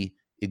tell me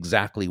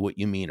exactly what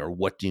you mean, or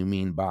what do you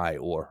mean by,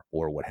 or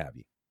what have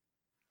you?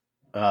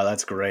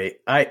 that's great.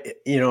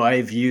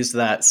 I've used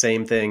that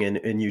same thing,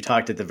 and you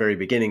talked at the very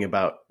beginning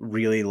about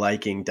really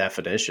liking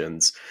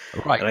definitions.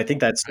 Right. And I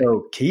think that's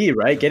so key,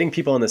 right? Getting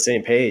people on the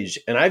same page.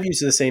 And I've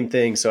used the same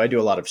thing. So I do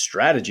a lot of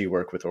strategy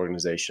work with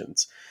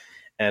organizations,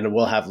 and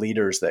we'll have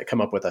leaders that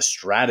come up with a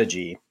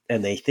strategy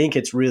and they think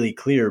it's really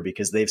clear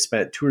because they've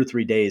spent 2 or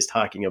 3 days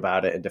talking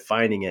about it and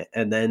defining it.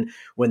 And then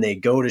when they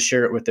go to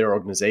share it with their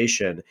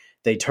organization,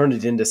 they turn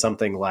it into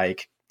something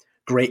like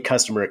great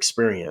customer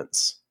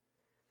experience.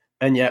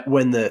 And yet,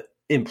 when the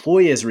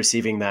employee is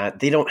receiving that,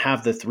 they don't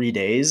have the 3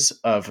 days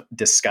of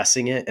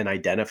discussing it and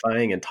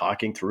identifying and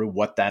talking through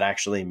what that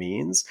actually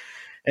means.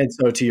 And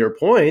so, to your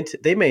point,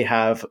 they may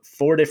have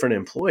four different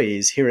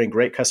employees hearing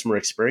great customer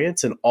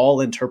experience and all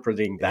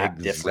interpreting that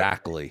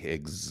differently.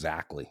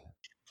 Exactly.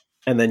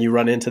 And then you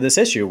run into this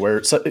issue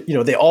where, so,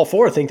 they all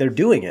four think they're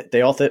doing it.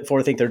 They all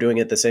four think they're doing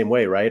it the same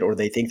way, right? Or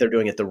they think they're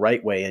doing it the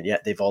right way, and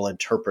yet they've all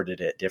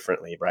interpreted it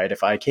differently, right?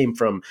 If I came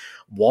from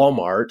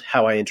Walmart,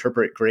 how I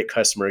interpret great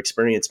customer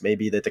experience may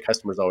be that the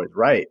customer's always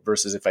right,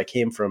 versus if I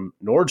came from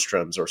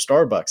Nordstrom's or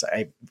Starbucks,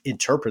 I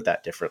interpret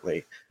that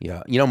differently.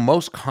 Yeah.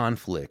 Most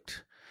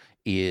conflict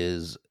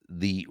is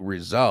the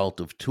result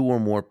of two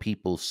or more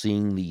people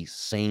seeing the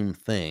same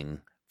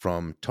thing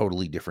from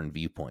totally different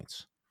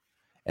viewpoints.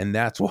 And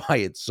that's why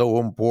it's so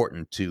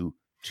important to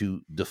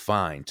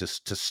define, to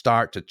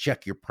start, to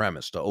check your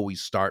premise, to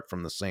always start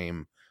from the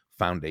same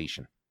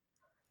foundation.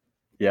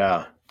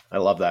 Yeah, I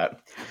love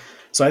that.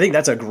 So I think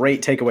that's a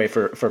great takeaway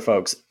for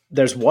folks.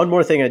 There's one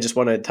more thing I just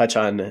want to touch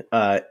on,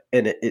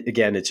 and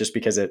again, it's just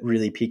because it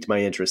really piqued my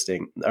interest.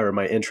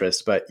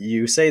 But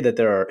you say that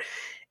there are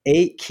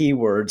 8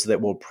 keywords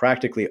that will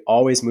practically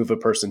always move a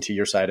person to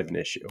your side of an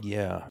issue.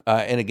 Yeah,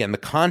 and again, the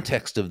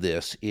context of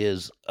this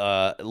is,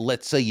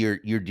 let's say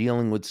you're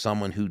dealing with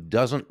someone who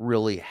doesn't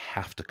really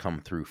have to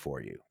come through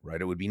for you, right?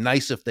 It would be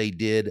nice if they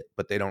did,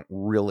 but they don't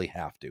really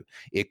have to.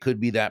 It could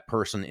be that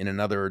person in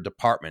another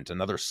department,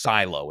 another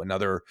silo,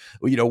 another,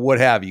 what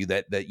have you,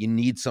 that you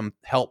need some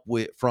help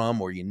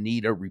from, or you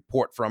need a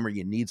report from, or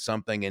you need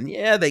something, and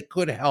yeah, they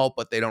could help,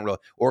 but they don't really.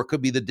 Or it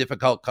could be the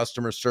difficult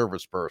customer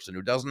service person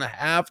who doesn't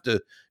have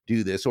to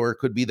do this, or it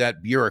could be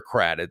that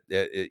bureaucrat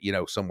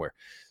somewhere.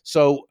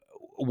 So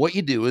what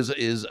you do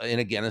is, and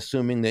again,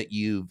 assuming that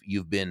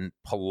you've been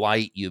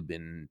polite, you've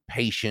been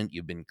patient,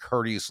 you've been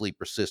courteously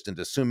persistent,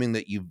 assuming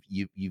that you've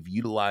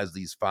utilized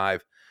these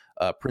 5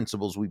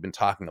 principles we've been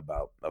talking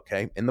about,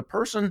 okay? And the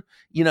person,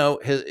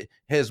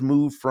 has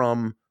moved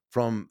from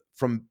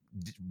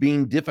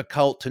being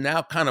difficult to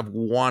now kind of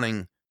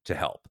wanting to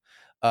help,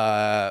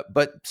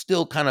 but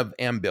still kind of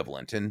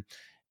ambivalent. And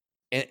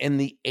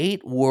the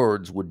 8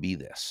 words would be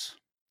this: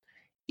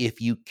 if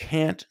you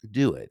can't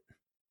do it,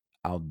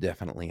 I'll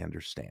definitely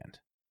understand.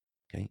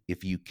 Okay.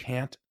 If you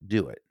can't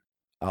do it,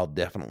 I'll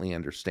definitely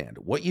understand.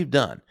 What you've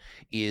done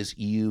is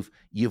you've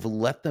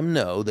let them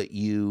know that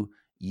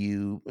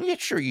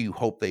sure, you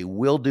hope they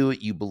will do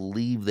it. You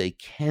believe they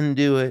can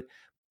do it.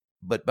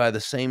 But by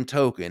the same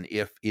token,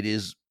 if it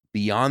is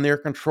beyond their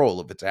control,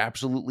 if it's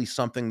absolutely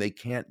something they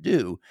can't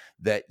do,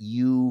 that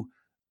you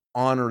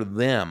honor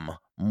them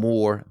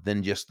more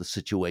than just the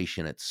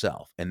situation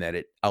itself, and that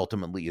it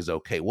ultimately is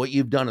okay. What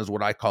you've done is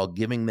what I call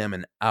giving them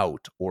an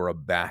out or a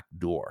back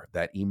door,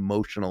 that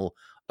emotional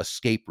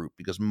escape route,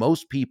 because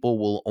most people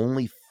will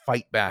only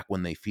fight back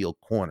when they feel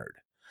cornered.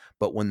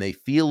 But when they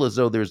feel as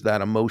though there's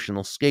that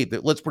emotional escape,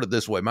 let's put it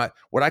this way,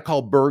 what I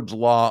call Burg's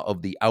law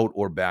of the out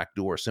or back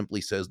door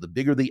simply says the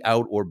bigger the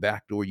out or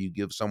back door you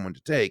give someone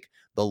to take,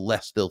 the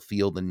less they'll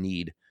feel the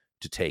need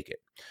to take it.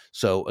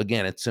 So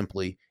again, it's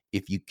simply,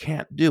 if you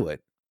can't do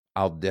it,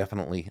 I'll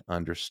definitely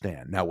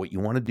understand. Now, what you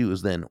want to do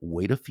is then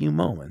wait a few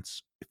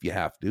moments. If you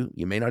have to,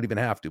 you may not even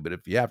have to, but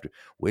if you have to,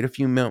 wait a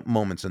few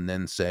moments and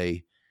then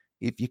say,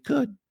 if you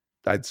could,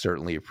 I'd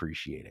certainly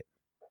appreciate it.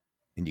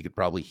 And you could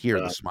probably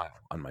hear the smile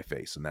on my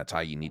face, and that's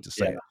how you need to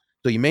say Yeah. it.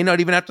 So you may not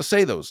even have to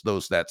say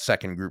that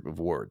second group of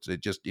words.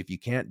 It just, if you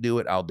can't do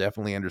it, I'll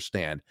definitely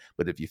understand.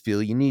 But if you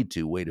feel you need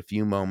to, wait a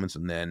few moments,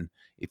 and then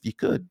if you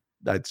could,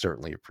 I'd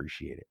certainly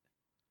appreciate it.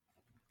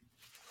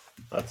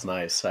 That's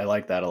nice. I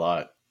like that a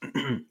lot.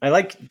 I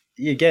like,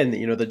 again,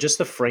 just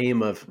the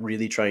frame of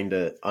really trying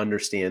to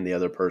understand the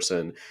other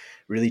person,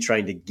 really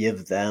trying to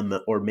give them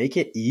or make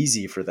it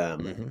easy for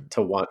them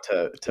to want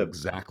to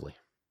Exactly.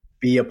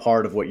 be a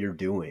part of what you're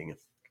doing.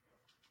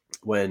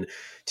 When,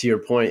 to your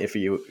point, if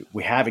we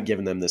haven't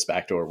given them this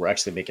backdoor, we're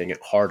actually making it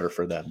harder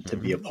for them to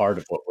be a part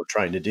of what we're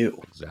trying to do.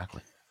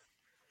 Exactly.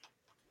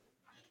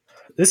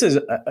 This is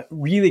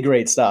really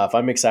great stuff.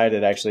 I'm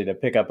excited actually to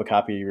pick up a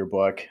copy of your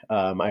book.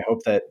 I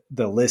hope that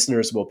the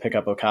listeners will pick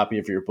up a copy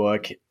of your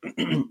book.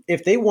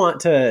 If they want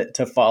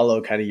to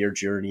follow kind of your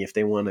journey, if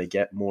they want to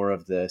get more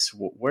of this,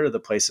 where are the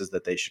places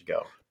that they should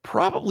go?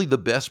 Probably the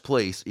best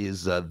place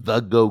is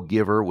The Go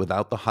Giver,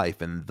 without the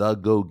hyphen,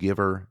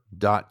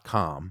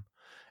 thegogiver.com.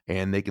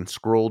 And they can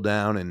scroll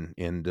down and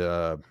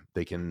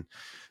they can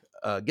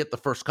get the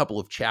first couple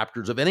of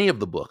chapters of any of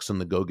the books in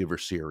the Go Giver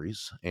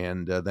series.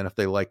 And then if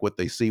they like what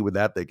they see with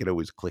that, they could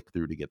always click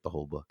through to get the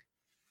whole book.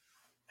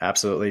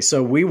 Absolutely.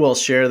 So we will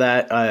share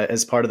that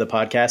as part of the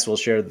podcast. We'll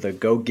share the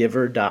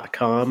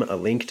gogiver.com, a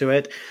link to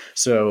it.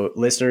 So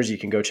listeners, you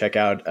can go check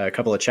out a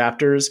couple of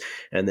chapters.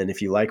 And then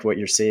if you like what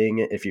you're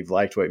seeing, if you've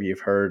liked what you've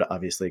heard,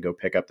 obviously go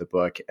pick up the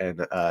book. And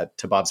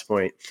to Bob's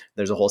point,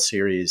 there's a whole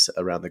series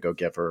around the Go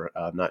Giver,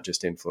 not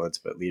just influence,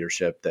 but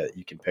leadership that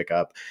you can pick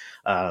up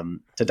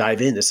to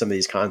dive into some of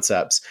these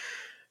concepts.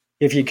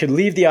 If you could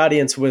leave the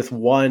audience with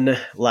one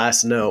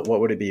last note,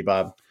 what would it be,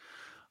 Bob?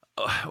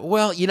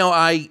 Well,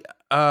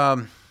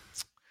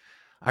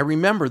 I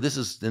remember this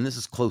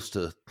is close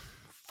to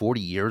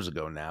 40 years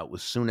ago now. It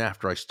was soon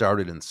after I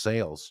started in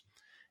sales,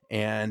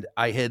 and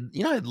I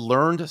had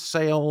learned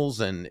sales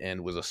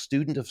and was a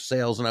student of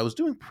sales, and I was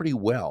doing pretty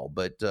well,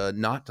 but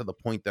not to the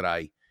point that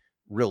I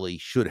really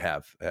should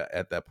have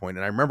at that point.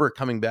 And I remember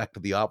coming back to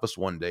the office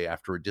one day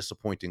after a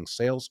disappointing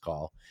sales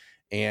call,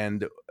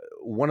 and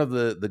one of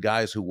the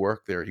guys who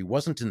worked there, he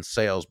wasn't in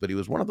sales, but he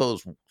was one of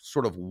those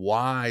sort of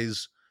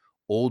wise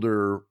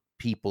older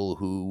people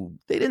who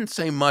they didn't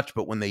say much,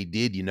 but when they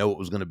did, you know, it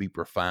was going to be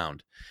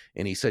profound.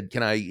 And he said,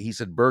 he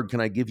said, Berg,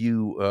 can I give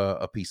you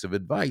a piece of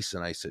advice?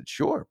 And I said,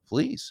 sure,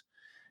 please.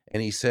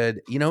 And he said,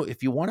 you know,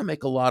 if you want to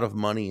make a lot of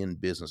money in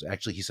business,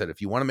 actually, he said,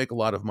 if you want to make a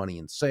lot of money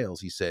in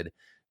sales, he said,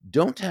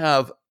 don't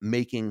have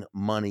making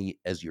money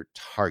as your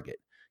target.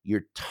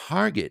 Your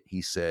target,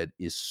 he said,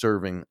 is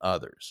serving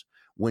others.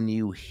 When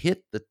you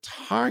hit the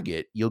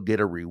target, you'll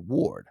get a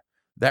reward.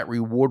 That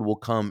reward will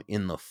come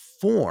in the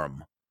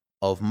form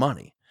of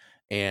money.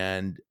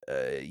 And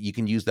you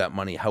can use that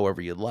money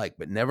however you like.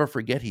 But never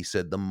forget, he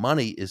said, the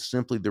money is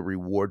simply the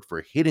reward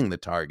for hitting the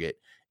target.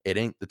 It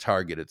ain't the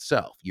target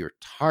itself. Your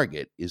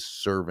target is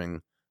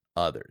serving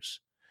others.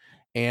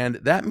 And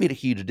that made a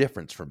huge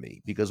difference for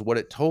me, because what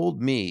it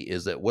told me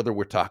is that whether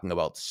we're talking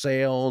about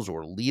sales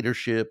or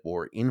leadership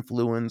or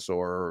influence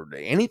or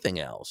anything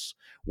else,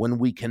 when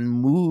we can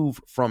move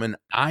from an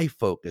I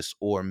focus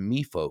or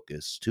me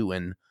focus to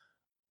an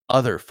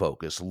other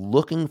focus,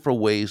 looking for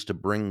ways to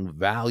bring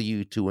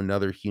value to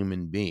another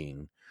human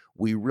being,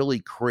 we really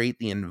create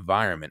the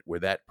environment where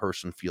that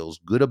person feels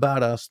good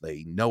about us.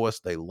 They know us,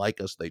 they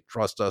like us, they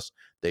trust us,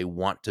 they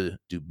want to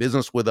do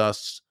business with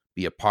us,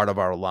 be a part of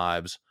our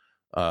lives,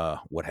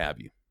 what have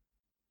you.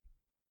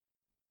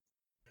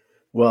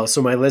 Well,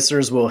 so my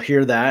listeners will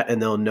hear that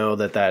and they'll know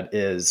that that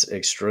is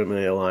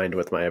extremely aligned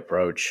with my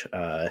approach.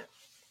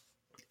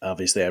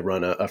 Obviously, I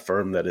run a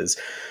firm that is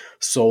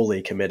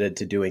solely committed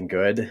to doing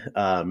good.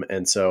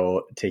 And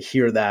so to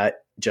hear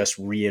that just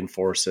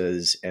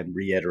reinforces and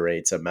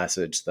reiterates a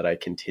message that I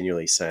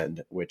continually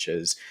send, which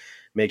is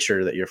make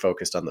sure that you're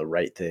focused on the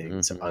right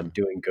things, on Mm-hmm.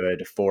 doing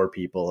good for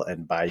people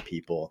and by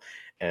people,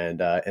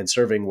 and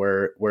serving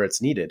where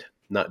it's needed,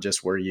 not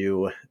just where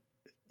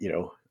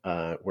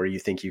where you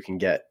think you can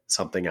get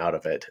something out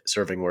of it,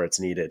 serving where it's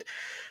needed.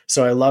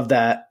 So I love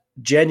that.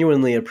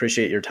 Genuinely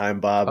appreciate your time,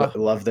 Bob. Oh,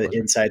 my Love the pleasure.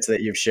 insights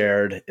that you've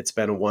shared. It's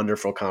been a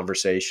wonderful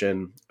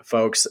conversation.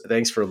 Folks,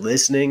 thanks for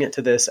listening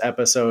to this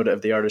episode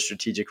of The Art of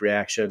Strategic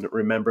Reaction.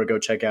 Remember, go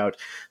check out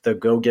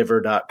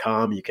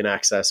thegogiver.com. You can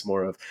access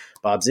more of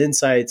Bob's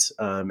insights,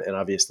 and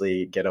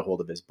obviously get a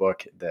hold of his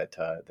book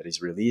that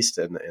he's released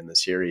in the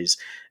series,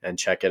 and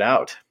check it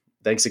out.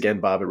 Thanks again,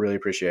 Bob. I really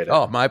appreciate it.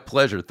 Oh, my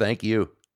pleasure. Thank you.